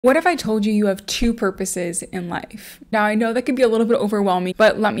What if I told you you have two purposes in life? Now, I know that can be a little bit overwhelming,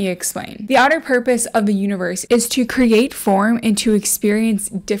 but let me explain. The outer purpose of the universe is to create form and to experience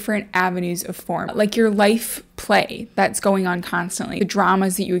different avenues of form, like your life play that's going on constantly, the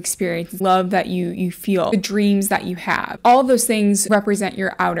dramas that you experience, love that you feel, the dreams that you have. All of those things represent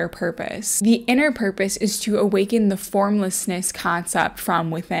your outer purpose. The inner purpose is to awaken the formlessness concept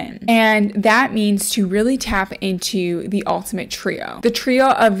from within. And that means to really tap into the ultimate trio. The trio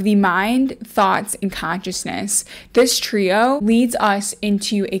of the mind, thoughts, and consciousness. This trio leads us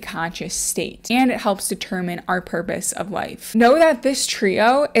into a conscious state, and it helps determine our purpose of life. Know that this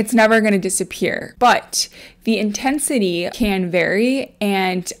trio, it's never going to disappear, but the intensity can vary,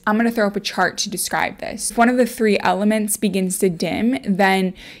 and I'm going to throw up a chart to describe this. If one of the three elements begins to dim,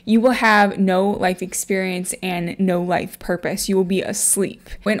 then you will have no life experience and no life purpose. You will be asleep.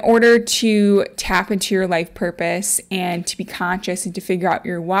 In order to tap into your life purpose and to be conscious and to figure out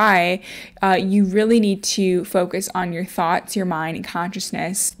your why, you really need to focus on your thoughts, your mind, and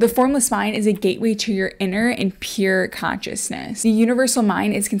consciousness. The formless mind is a gateway to your inner and pure consciousness. The universal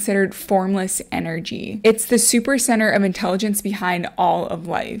mind is considered formless energy. It's the super center of intelligence behind all of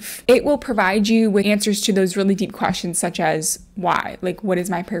life. It will provide you with answers to those really deep questions, such as why? Like, what is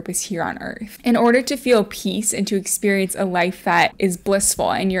my purpose here on earth? In order to feel peace and to experience a life that is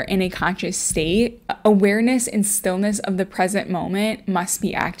blissful and you're in a conscious state, awareness and stillness of the present moment must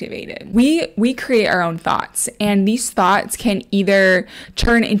be activated. We create our own thoughts, and these thoughts can either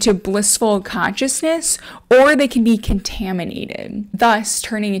turn into blissful consciousness or they can be contaminated, thus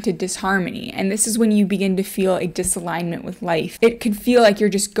turning into disharmony. And this is when you begin to feel a disalignment with life. It could feel like you're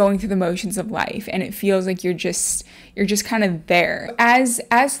just going through the motions of life, and it feels like you're just kind of there. As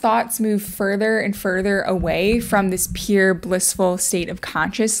thoughts move further and further away from this pure blissful state of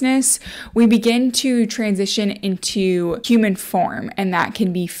consciousness, we begin to transition into human form, and that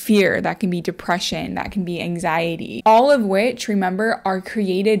can be fear, that can be depression, that can be anxiety, all of which, remember, are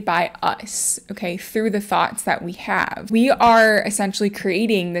created by us, okay, through the thoughts that we have. We are essentially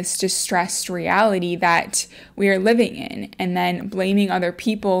creating this distressed reality that we are living in, and then blaming other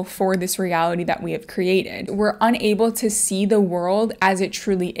people for this reality that we have created. We're unable to see the world as it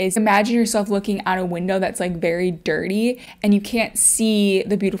truly is. Imagine yourself looking out a window that's like very dirty, and you can't see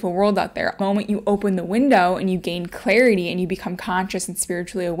the beautiful world out there. The moment you open the window and you gain clarity and you become conscious and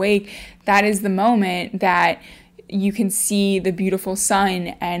spiritually awake, that is the moment that you can see the beautiful sun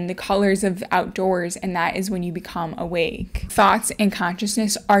and the colors of outdoors, and that is when you become awake. Thoughts and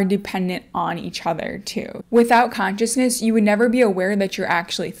consciousness are dependent on each other too. Without consciousness, you would never be aware that you're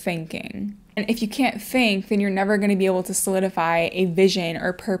actually thinking. And if you can't think, then you're never going to be able to solidify a vision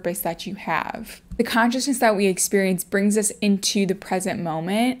or purpose that you have. The consciousness that we experience brings us into the present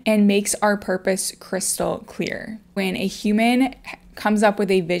moment and makes our purpose crystal clear. When a human comes up with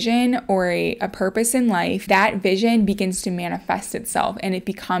a vision or a purpose in life, that vision begins to manifest itself and it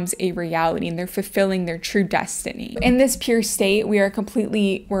becomes a reality, and they're fulfilling their true destiny. In this pure state,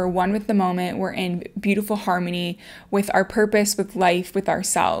 we're one with the moment. We're in beautiful harmony with our purpose, with life, with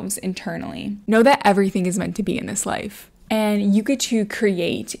ourselves internally. Know that everything is meant to be in this life. And you get to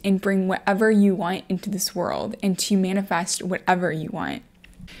create and bring whatever you want into this world and to manifest whatever you want.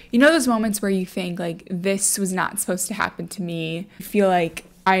 You know those moments where you think like, this was not supposed to happen to me. You feel like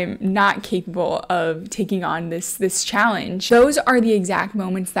I am not capable of taking on this challenge. Those are the exact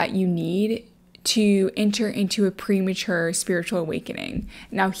moments that you need to enter into a premature spiritual awakening.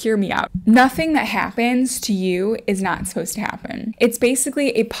 Now hear me out. Nothing that happens to you is not supposed to happen. It's basically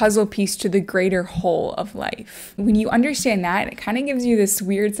a puzzle piece to the greater whole of life. When you understand that, it kind of gives you this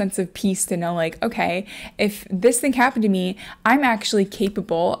weird sense of peace to know like, okay, if this thing happened to me, I'm actually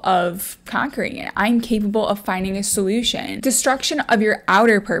capable of conquering it. I'm capable of finding a solution. Destruction of your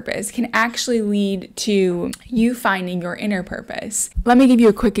outer purpose can actually lead to you finding your inner purpose. Let me give you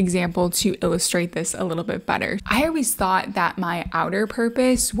a quick example to illustrate this a little bit better. I always thought that my outer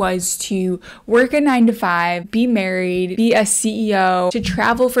purpose was to work a 9-to-5, be married, be a CEO, to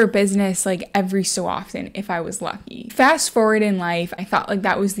travel for business like every so often if I was lucky. Fast forward in life, I thought like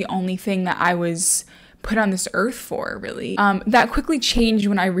that was the only thing that I was put on this earth for, really. That quickly changed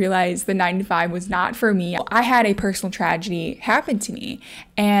when I realized the 9-to-5 was not for me. I had a personal tragedy happen to me,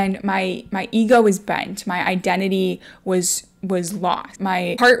 and my ego was bent. My identity was lost.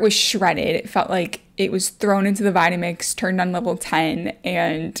 My heart was shredded. It felt like it was thrown into the Vitamix, turned on level 10,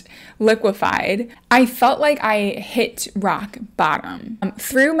 and liquefied. I felt like I hit rock bottom.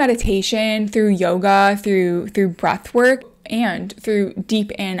 Through meditation, through yoga, through breath work, and through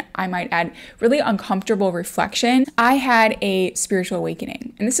deep and, I might add, really uncomfortable reflection, I had a spiritual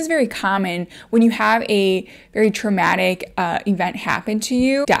awakening. And this is very common when you have a very traumatic event happen to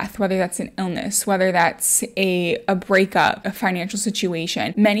you, death, whether that's an illness, whether that's a breakup, a financial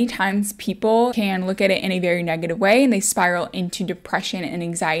situation. Many times people can look at it in a very negative way and they spiral into depression and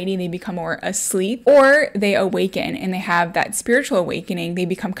anxiety. They become more asleep, or they awaken and they have that spiritual awakening. They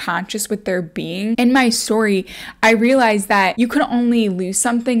become conscious with their being. In my story, I realized that you can only lose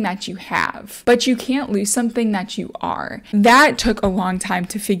something that you have, but you can't lose something that you are. That took a long time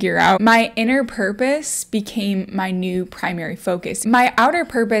to figure out. My inner purpose became my new primary focus. My outer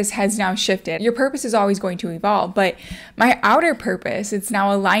purpose has now shifted. Your purpose is always going to evolve, but my outer purpose, it's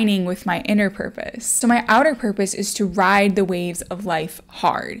now aligning with my inner purpose. So my outer purpose is to ride the waves of life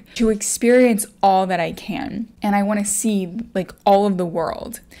hard, to experience all that I can. And I want to see like all of the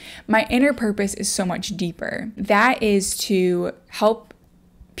world. My inner purpose is so much deeper. That is to help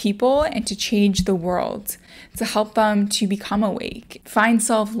people and to change the world, to help them to become awake, find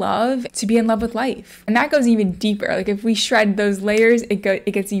self-love, to be in love with life. And that goes even deeper. Like if we shred those layers, it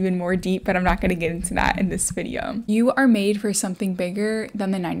gets even more deep, but I'm not going to get into that in this video. You are made for something bigger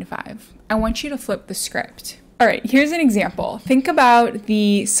than the 9 to 5. I want you to flip the script. All right, here's an example. Think about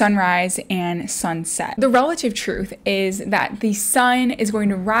the sunrise and sunset. The relative truth is that the sun is going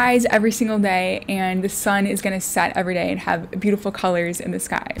to rise every single day and the sun is going to set every day and have beautiful colors in the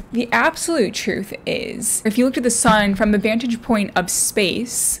sky. The absolute truth is, if you looked at the sun from the vantage point of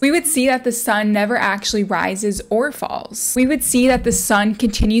space, we would see that the sun never actually rises or falls. We would see that the sun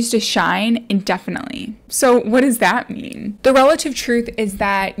continues to shine indefinitely. So what does that mean? The relative truth is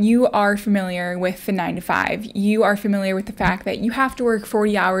that you are familiar with the 9 to 5. You are familiar with the fact that you have to work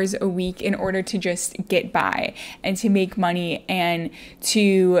 40 hours a week in order to just get by and to make money and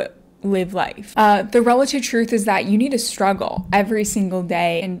to live life. The relative truth is that you need to struggle every single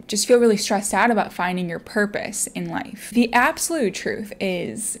day and just feel really stressed out about finding your purpose in life. The absolute truth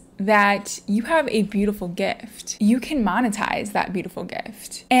is that you have a beautiful gift. You can monetize that beautiful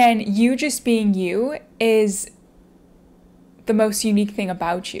gift. And you just being you is the most unique thing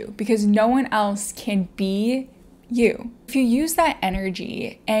about you, because no one else can be you. If you use that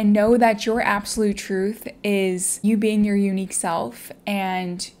energy and know that your absolute truth is you being your unique self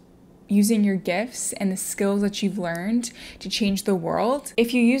and using your gifts and the skills that you've learned to change the world,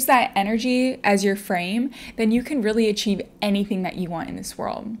 if you use that energy as your frame, then you can really achieve anything that you want in this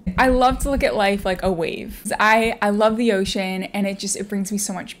world. I love to look at life like a wave. I love the ocean, and it brings me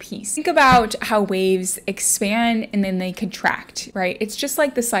so much peace. Think about how waves expand and then they contract, right? It's just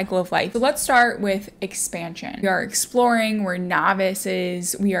like the cycle of life. So let's start with expansion. We are exploring, we're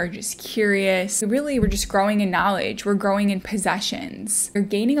novices, we are just curious. Really, we're just growing in knowledge. We're growing in possessions. We're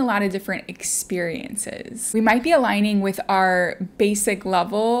gaining a lot of different experiences. We might be aligning with our basic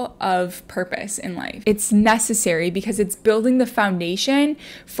level of purpose in life. It's necessary because it's building the foundation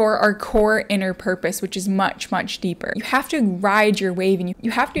for our core inner purpose, which is much, much deeper. You have to ride your wave and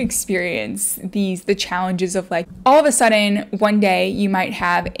you have to experience the challenges of life. All of a sudden, one day you might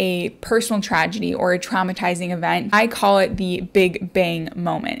have a personal tragedy or a traumatizing event. I call it the big bang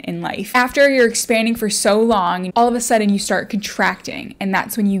moment in life. After you're expanding for so long, all of a sudden you start contracting, and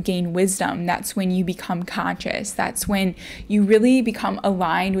that's when you gain wisdom. That's when you become conscious. That's when you really become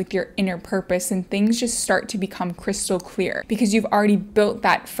aligned with your inner purpose, and things just start to become crystal clear because you've already built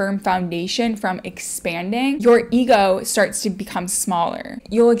that firm foundation from expanding. Your ego starts to become smaller.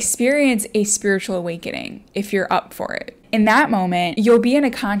 You'll experience a spiritual awakening if you're up for it. In that moment, you'll be in a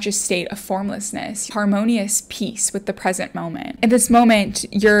conscious state of formlessness, harmonious peace with the present moment. In this moment,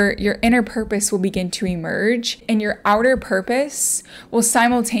 your inner purpose will begin to emerge, and your outer purpose will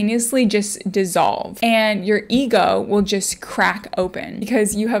simultaneously just dissolve, and your ego will just crack open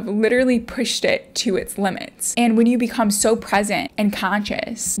because you have literally pushed it to its limits. And when you become so present and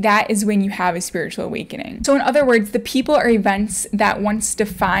conscious, that is when you have a spiritual awakening. So in other words, the people or events that once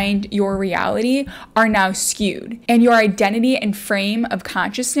defined your reality are now skewed, and your identity and frame of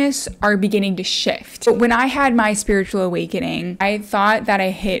consciousness are beginning to shift. But when I had my spiritual awakening, I thought that I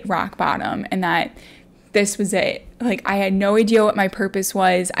hit rock bottom and that this was it. Like, I had no idea what my purpose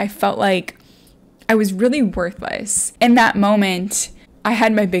was. I felt like I was really worthless. In that moment, I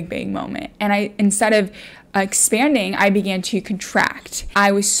had my big bang moment. And instead of expanding, I began to contract.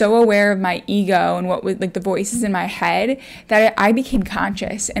 I was so aware of my ego and what was like the voices in my head that I became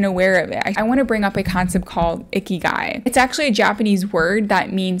conscious and aware of it. I want to bring up a concept called ikigai. It's actually a Japanese word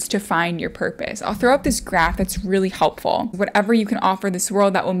that means to find your purpose. I'll throw up this graph that's really helpful. Whatever you can offer this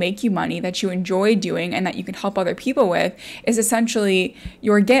world that will make you money, that you enjoy doing, and that you can help other people with is essentially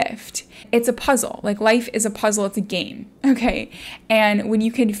your gift. It's a puzzle. Like life is a puzzle. It's a game. Okay. And when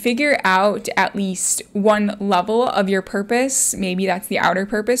you can figure out at least one level of your purpose, maybe that's the outer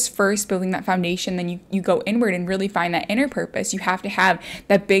purpose, first building that foundation, then you go inward and really find that inner purpose. You have to have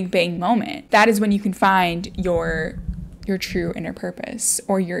that big bang moment. That is when you can find your true inner purpose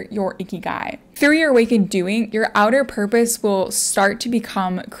or your ikigai. Through your awakened doing, your outer purpose will start to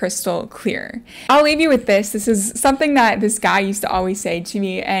become crystal clear. I'll leave you with this. This is something that this guy used to always say to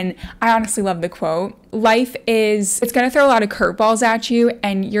me, and I honestly love the quote. Life it's going to throw a lot of curveballs at you,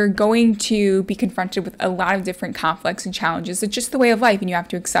 and you're going to be confronted with a lot of different conflicts and challenges. It's just the way of life, and you have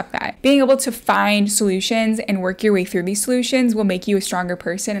to accept that. Being able to find solutions and work your way through these solutions will make you a stronger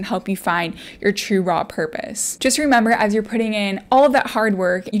person and help you find your true raw purpose. Just remember, as you're putting in all of that hard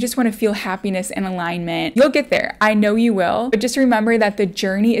work, you just want to feel happiness and alignment. You'll get there. I know you will. But just remember that the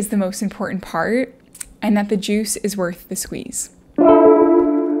journey is the most important part and that the juice is worth the squeeze.